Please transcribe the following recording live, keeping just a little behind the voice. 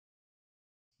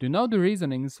Do you know the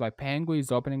reasonings why Pengu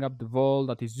is opening up the wall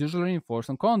that is usually reinforced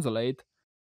on console 8?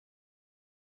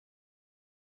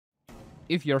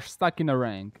 If you're stuck in a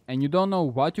rank and you don't know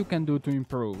what you can do to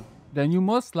improve, then you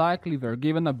most likely were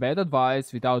given a bad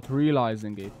advice without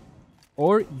realizing it,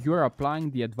 or you're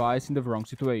applying the advice in the wrong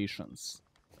situations.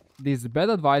 This bad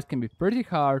advice can be pretty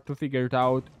hard to figure it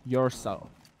out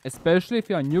yourself, especially if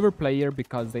you're a newer player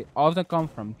because they often come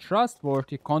from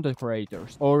trustworthy content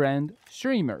creators or and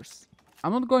streamers.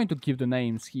 I'm not going to give the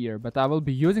names here, but I will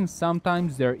be using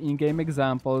sometimes their in-game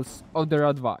examples of their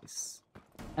advice.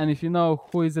 And if you know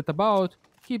who is it about,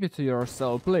 keep it to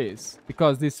yourself please,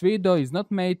 because this video is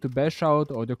not made to bash out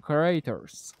other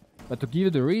creators, but to give you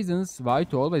the reasons why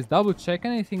to always double check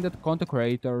anything that content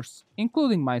creators,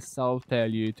 including myself, tell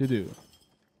you to do.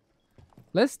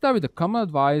 Let's start with the common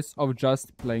advice of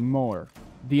just playing more.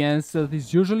 The answer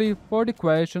is usually for the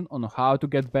question on how to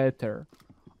get better,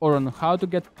 or on how to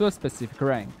get to a specific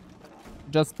rank.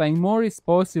 Just playing more is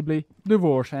possibly the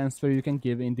worst answer you can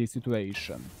give in this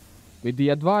situation. With the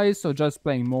advice of just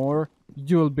playing more,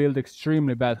 you will build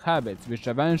extremely bad habits which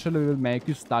eventually will make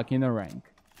you stuck in a rank,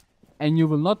 and you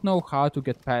will not know how to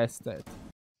get past it.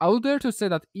 I would dare to say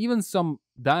that even some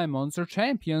diamonds or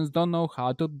champions don't know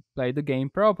how to play the game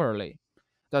properly.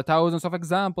 There are thousands of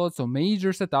examples of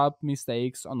major setup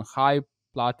mistakes on high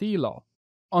platilo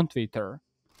on Twitter.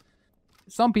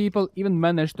 Some people even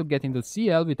manage to get into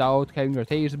CL without having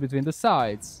rotation between the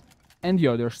sides, and the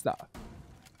other stuff.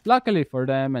 Luckily for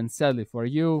them and sadly for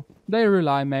you, they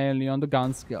rely mainly on the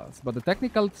gun skills, but the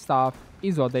technical stuff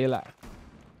is what they lack.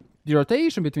 The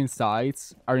rotation between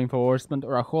sides, a reinforcement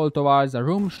or a hold towards a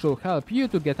room should help you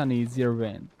to get an easier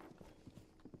win,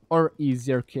 or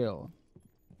easier kill.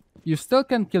 You still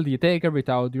can kill the attacker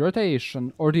without the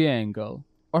rotation or the angle,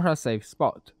 or a safe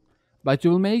spot, but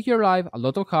you will make your life a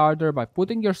lot harder by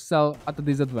putting yourself at a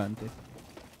disadvantage.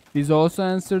 This also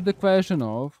answers the question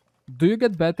of, do you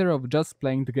get better of just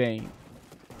playing the game?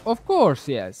 Of course,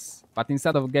 yes, but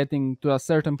instead of getting to a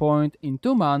certain point in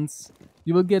 2 months,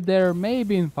 you will get there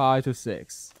maybe in 5 to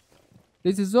 6.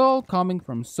 This is all coming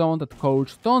from someone that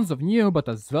coached tons of new but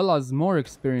as well as more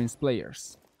experienced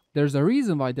players. There's a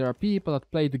reason why there are people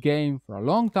that play the game for a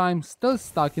long time still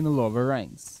stuck in the lower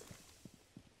ranks.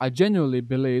 I genuinely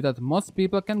believe that most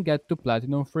people can get to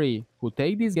Platinum 3 who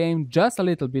take this game just a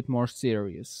little bit more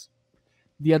serious.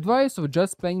 The advice of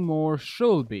just playing more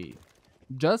should be,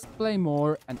 just play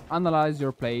more and analyze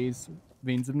your plays,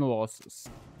 wins and losses.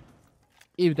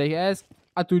 If they ask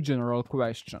a too general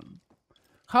question.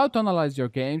 How to analyze your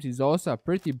games is also a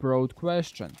pretty broad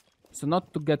question, so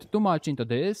not to get too much into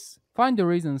this, find the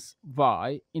reasons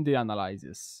why in the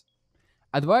analysis.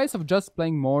 Advice of just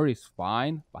playing more is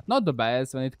fine, but not the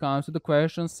best when it comes to the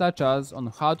questions such as on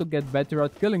how to get better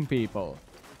at killing people,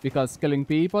 because killing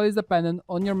people is dependent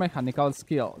on your mechanical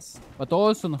skills, but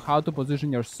also on how to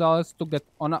position yourselves to get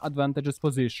on an advantageous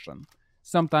position.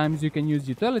 Sometimes you can use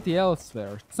utility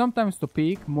elsewhere, sometimes to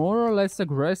peek more or less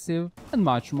aggressive, and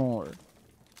much more.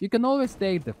 You can always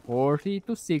take the 40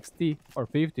 to 60 or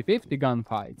 50-50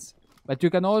 gunfights, but you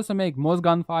can also make most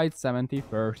gunfights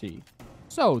 70-30.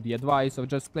 So the advice of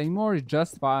just playing more is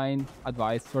just fine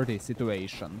advice for this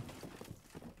situation.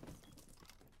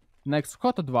 Next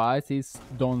hot advice is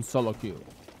don't soloQ.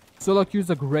 SoloQ is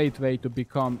a great way to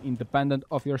become independent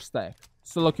of your stack.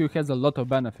 SoloQ has a lot of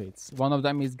benefits. One of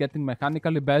them is getting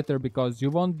mechanically better because you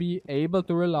won't be able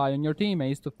to rely on your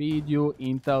teammates to feed you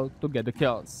intel to get the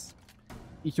kills.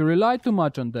 If you rely too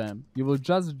much on them, you will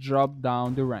just drop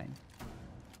down the rank.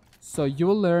 So you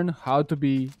will learn how to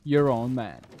be your own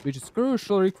man, which is a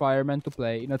crucial requirement to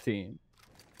play in a team.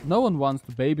 No one wants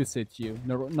to babysit you,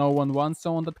 no one wants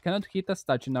someone that cannot hit a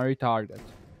stationary target.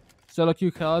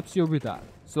 soloQ helps you with that.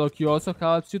 soloQ also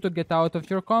helps you to get out of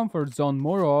your comfort zone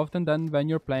more often than when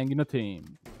you're playing in a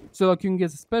team. soloQ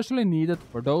is especially needed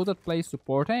for those that play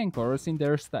support anchors in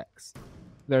their stacks,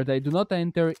 where they do not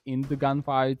enter in the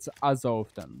gunfights as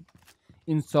often.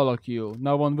 In soloQ,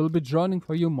 no one will be droning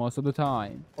for you most of the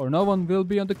time, or no one will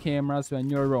be on the cameras when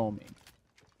you're roaming.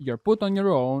 You're put on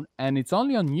your own, and it's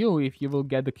only on you if you will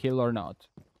get the kill or not.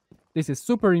 This is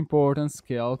super important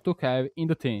skill to have in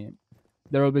the team.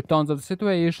 There will be tons of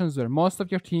situations where most of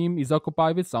your team is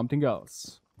occupied with something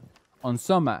else. On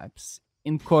some maps,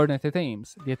 in coordinated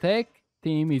teams, the attack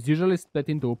team is usually split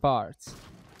in 2 parts,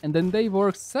 and then they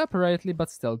work separately but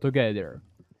still together.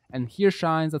 And here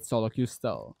shines that soloQ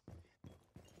still.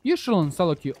 You should on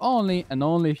soloQ only and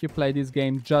only if you play this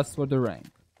game just for the rank.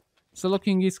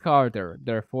 SoloQing is harder,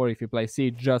 therefore if you play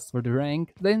Siege just for the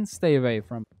rank, then stay away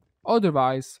from it.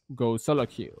 Otherwise, go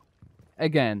soloQ.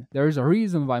 Again, there is a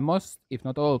reason why most, if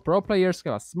not all, pro players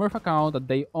have a Smurf account that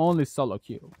they only solo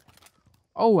queue.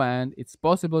 Oh, and it's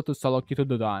possible to solo queue to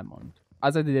the diamond,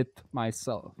 as I did it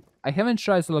myself. I haven't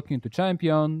tried solo queuing to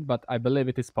champion, but I believe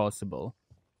it is possible.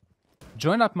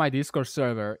 Join up my Discord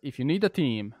server if you need a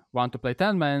team, want to play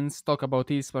 10 mans, talk about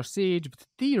esports Siege with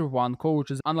tier 1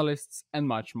 coaches, analysts, and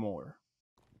much more.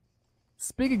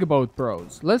 Speaking about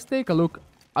pros, let's take a look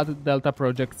at the Delta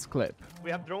Project's clip.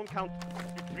 We have drone count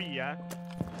 3, yeah?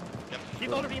 Yep.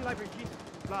 He's already in library, he's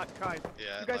black, guys.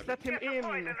 Yeah, You guys let him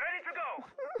in!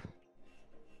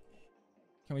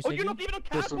 Can we Oh, save you're you? not even on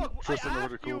Tristan- catwalk! Tristan I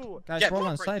already asked you! called. Guys, yeah, roll on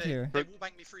right, side they, here. They will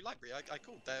bang me through library. I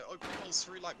called. They're opening walls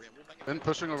through library and we'll bang And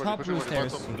pushing already, Top pushing blue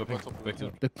already.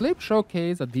 stairs. The clip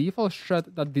showcased a default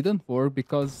strat that didn't work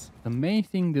because the main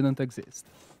thing didn't exist.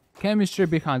 Chemistry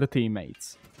behind the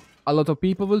teammates. A lot of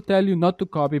people will tell you not to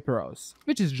copy pros,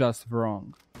 which is just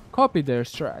wrong. Copy their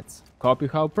strats, copy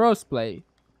how pros play.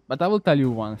 But I will tell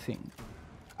you one thing.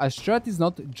 A strat is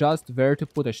not just where to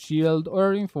put a shield or a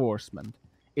reinforcement,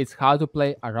 it's how to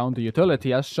play around the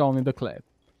utility as shown in the clip.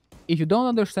 If you don't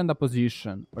understand a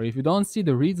position, or if you don't see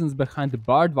the reasons behind the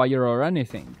barbed wire or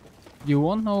anything, you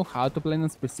won't know how to play in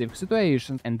specific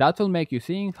situations, and that will make you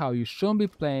think how you shouldn't be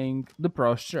playing the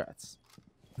pro strats.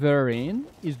 Wherein,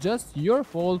 it's just your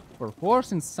fault for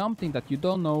forcing something that you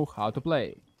don't know how to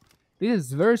play. This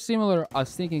is very similar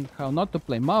as thinking how not to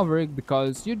play Maverick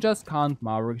because you just can't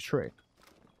Maverick trick.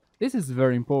 This is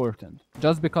very important.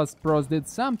 Just because pros did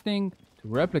something, to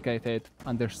replicate it,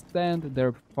 understand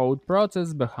their thought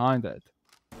process behind it.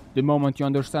 The moment you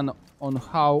understand on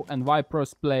how and why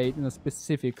pros played in a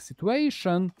specific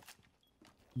situation,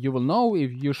 you will know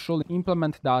if you should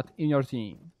implement that in your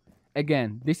team.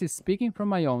 Again, this is speaking from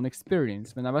my own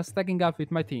experience when I was stacking up with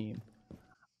my team.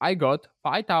 I got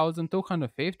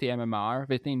 5250 MMR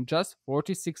within just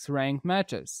 46 ranked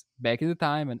matches, back in the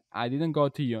time when I didn't go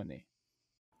to uni.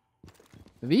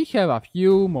 We have a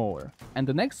few more, and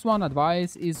the next one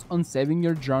advice is on saving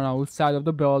your drone outside of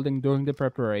the building during the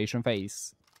preparation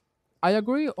phase. I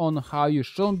agree on how you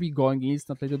shouldn't be going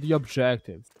instantly to the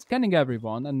objective, scanning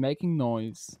everyone and making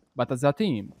noise, but as a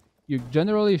team, you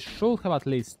generally should have at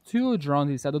least 2 drones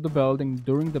inside of the building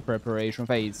during the preparation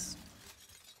phase.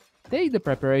 Take the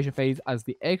preparation phase as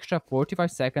the extra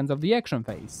 45 seconds of the action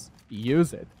phase.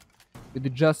 Use it.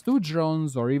 With just 2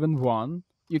 drones or even 1,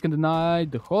 you can deny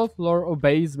the whole floor of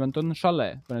basement on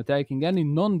Chalet when attacking any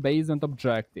non-basement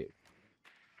objective.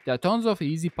 There are tons of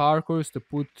easy parkours to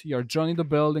put your drone in the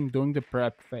building during the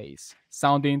prep phase.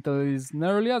 Sound intel is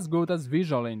nearly as good as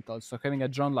visual intel, so having a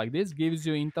drone like this gives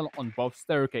you intel on both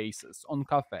staircases, on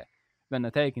cafe, when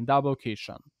attacking double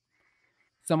kitchen.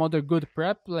 Some other good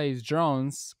prep plays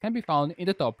drones can be found in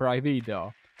the top right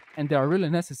video, and they are really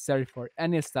necessary for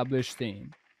any established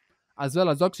team, as well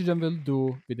as Oxygen will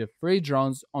do with the 3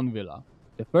 drones on Villa.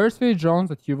 The first 3 drones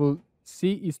that you will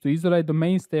see is to isolate the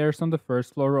main stairs on the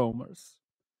first floor roamers.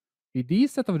 With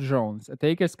these set of drones,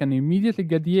 attackers can immediately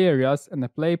get the areas and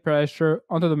apply pressure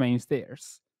onto the main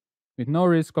stairs, with no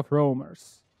risk of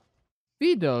roamers.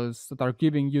 Videos that are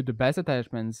giving you the best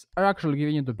attachments are actually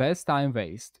giving you the best time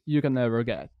waste you can ever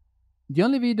get. The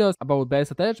only videos about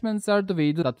best attachments are the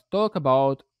videos that talk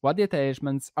about what the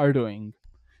attachments are doing.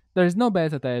 There is no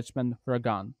best attachment for a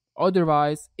gun,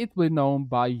 otherwise it will be known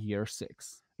by year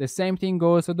 6. The same thing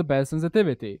goes with the best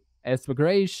sensitivity, aspect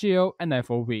ratio and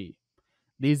FOV.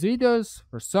 These videos,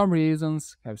 for some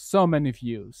reasons, have so many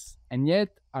views, and yet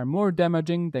are more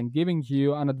damaging than giving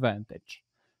you an advantage.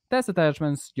 Test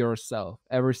attachments yourself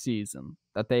every season.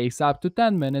 That takes up to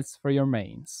 10 minutes for your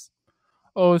mains.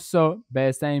 Also,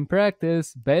 best aim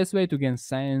practice, best way to gain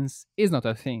sens is not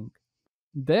a thing.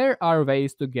 There are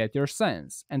ways to get your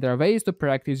sens, and there are ways to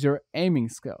practice your aiming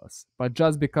skills, but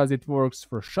just because it works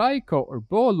for Shaiko or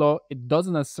Bolo, it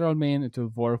doesn't necessarily mean it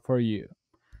will work for you.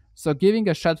 So giving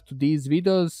a shot to these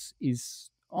videos is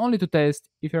only to test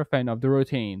if you're a fan of the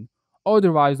routine,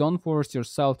 otherwise don't force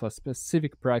yourself to a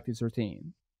specific practice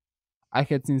routine. I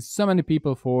had seen so many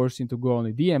people forced into go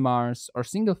only DMRs or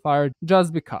single fire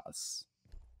just because.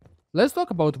 Let's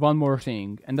talk about one more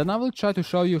thing, and then I will try to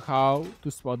show you how to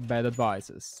spot bad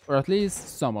advices, or at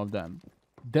least some of them.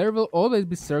 There will always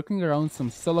be circling around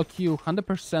some soloQ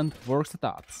 100% work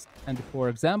setups, and for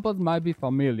examples might be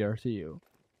familiar to you.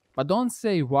 But don't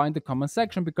say why in the comment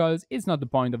section because it's not the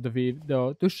point of the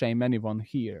video to shame anyone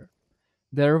here.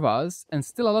 There was, and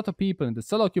still a lot of people in the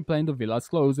soloQ playing the villas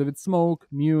closer with smoke,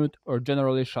 mute, or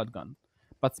generally shotgun.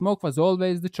 But smoke was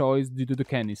always the choice due to the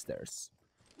canisters.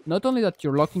 Not only that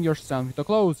you're locking yourself into a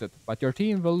closet, but your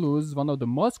team will lose one of the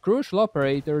most crucial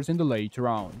operators in the late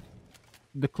round.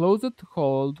 The closet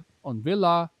hold on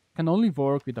Villa can only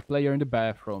work with a player in the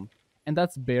bathroom, and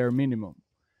that's bare minimum.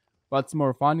 What's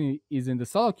more funny is in the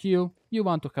solo queue, you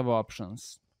want to have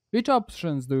options. Which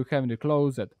options do you have in the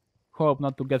closet? Hope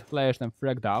not to get flashed and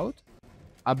fragged out?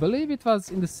 I believe it was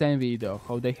in the same video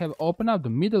how they have opened up the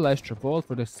middle extra vault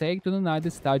for the sake to deny the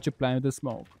statue playing with the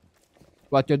smoke.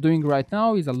 What you're doing right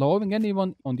now is allowing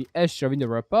anyone on the extra window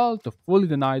rappel to fully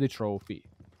deny the trophy.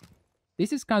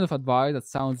 This is kind of advice that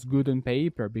sounds good on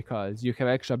paper because you have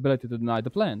extra ability to deny the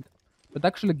plant, but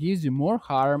actually gives you more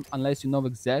harm unless you know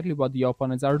exactly what the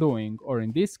opponents are doing, or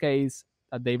in this case,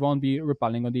 that they won't be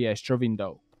repelling on the extra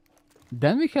window.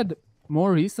 Then we had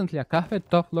more recently a cafe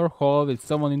top floor hall with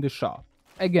someone in the shop,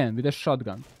 again with a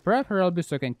shotgun, preferably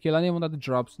so you can kill anyone that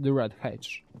drops the red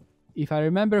hatch. If I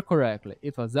remember correctly,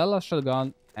 it was Zella's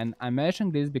shotgun, and I'm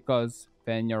mentioning this because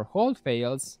when your hold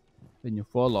fails, when you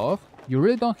fall off, you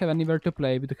really don't have anywhere to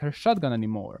play with her shotgun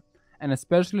anymore, and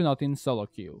especially not in solo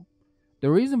queue.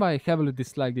 The reason why I heavily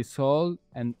dislike this hold,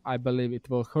 and I believe it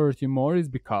will hurt you more, is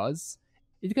because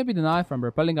it can be denied from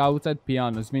repelling outside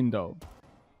piano's window.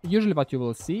 Usually what you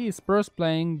will see is pros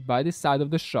playing by the side of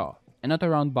the shop, and not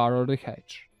around bar or the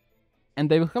hedge. And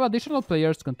they will have additional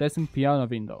players contesting piano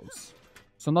windows.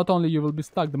 So not only you will be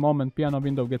stuck the moment piano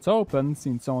window gets open,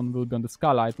 since someone will be on the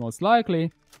skylight most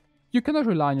likely, you cannot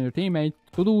rely on your teammate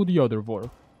to do the other work.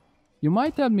 You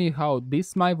might tell me how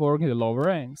this might work in the lower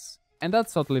ranks, and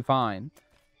that's totally fine.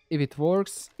 If it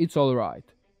works, it's alright,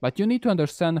 but you need to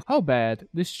understand how bad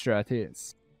this strat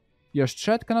is. Your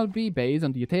strat cannot be based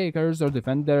on the attackers or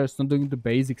defenders not doing the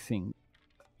basic thing,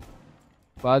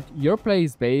 but your play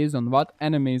is based on what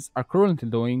enemies are currently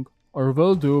doing or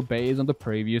will do based on the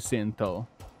previous intel.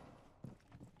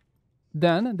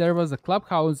 Then there was a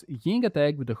clubhouse ying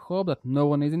attack with the hope that no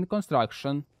one is in the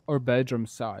construction or bedroom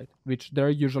side, which there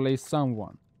usually is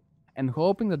someone, and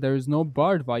hoping that there is no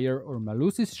barbed wire or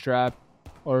Malusi's trap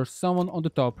or someone on the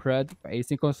top red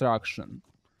facing construction.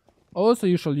 Also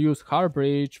you shall use hard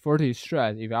breach for this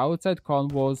strat if outside con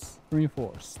was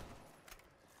reinforced,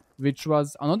 which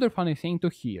was another funny thing to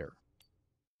hear.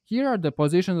 Here are the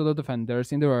positions of the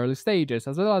defenders in the early stages,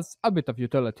 as well as a bit of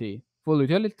utility. Full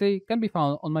utility can be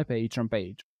found on my Patron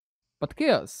page. But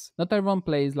chaos, not everyone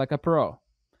plays like a pro.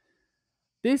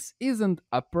 This isn't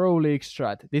a pro league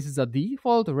strat, this is a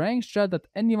default rank strat that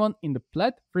anyone in the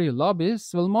plat-free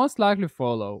lobbies will most likely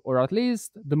follow, or at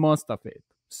least the most of it.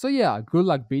 So yeah, good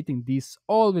luck beating this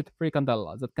all with free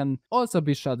candelas that can also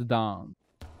be shut down.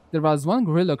 There was one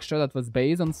Grillock strat that was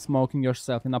based on smoking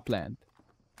yourself in a plant.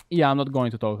 Yeah, I'm not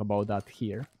going to talk about that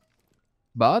here.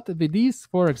 But with these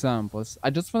 4 examples, I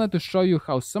just wanted to show you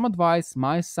how some advice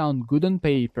might sound good on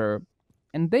paper,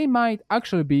 and they might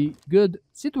actually be good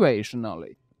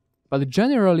situationally, but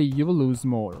generally you will lose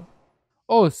more.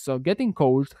 Also, getting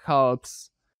coached helps,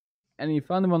 and if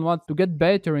anyone wants to get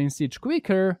better in Siege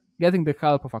quicker, getting the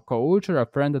help of a coach or a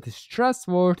friend that is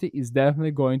trustworthy is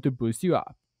definitely going to boost you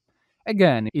up.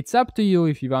 Again, it's up to you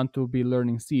if you want to be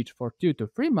learning Siege for 2 to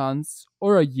 3 months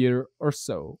or a year or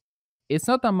so. It's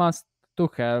not a must to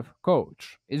have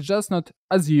coach. It's just not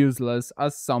as useless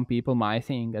as some people might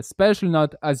think, especially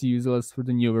not as useless for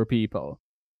the newer people.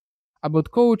 About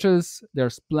coaches,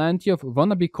 there's plenty of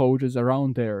wannabe coaches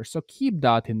around there, so keep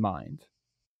that in mind.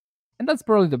 And that's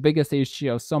probably the biggest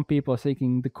issue of some people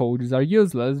thinking the coaches are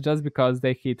useless just because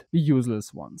they hit the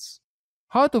useless ones.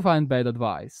 How to find bad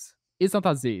advice? It's not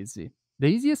as easy. The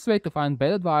easiest way to find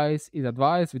bad advice is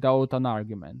advice without an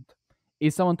argument.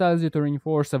 If someone tells you to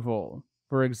reinforce a wall,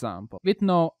 for example, with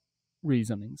no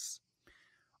reasonings.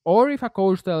 Or if a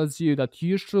coach tells you that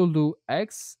you should do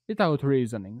X without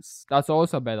reasonings, that's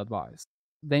also bad advice.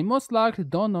 They most likely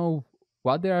don't know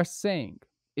what they are saying.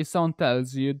 If someone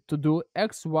tells you to do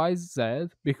X, Y, Z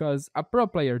because a pro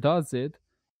player does it,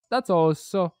 that's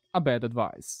also a bad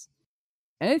advice.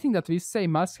 Anything that we say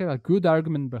must have a good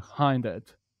argument behind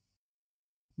it.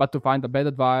 But to find a bad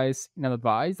advice in an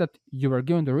advice that you were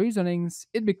given the reasonings,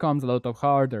 it becomes a lot of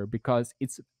harder because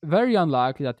it's very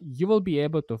unlikely that you will be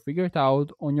able to figure it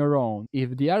out on your own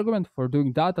if the argument for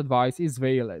doing that advice is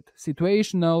valid,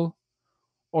 situational,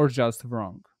 or just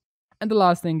wrong. And the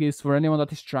last thing is for anyone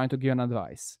that is trying to give an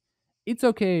advice. It's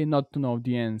okay not to know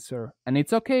the answer, and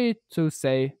it's okay to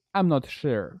say, I'm not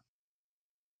sure.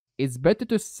 It's better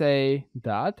to say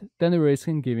that than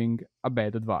risking giving a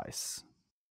bad advice.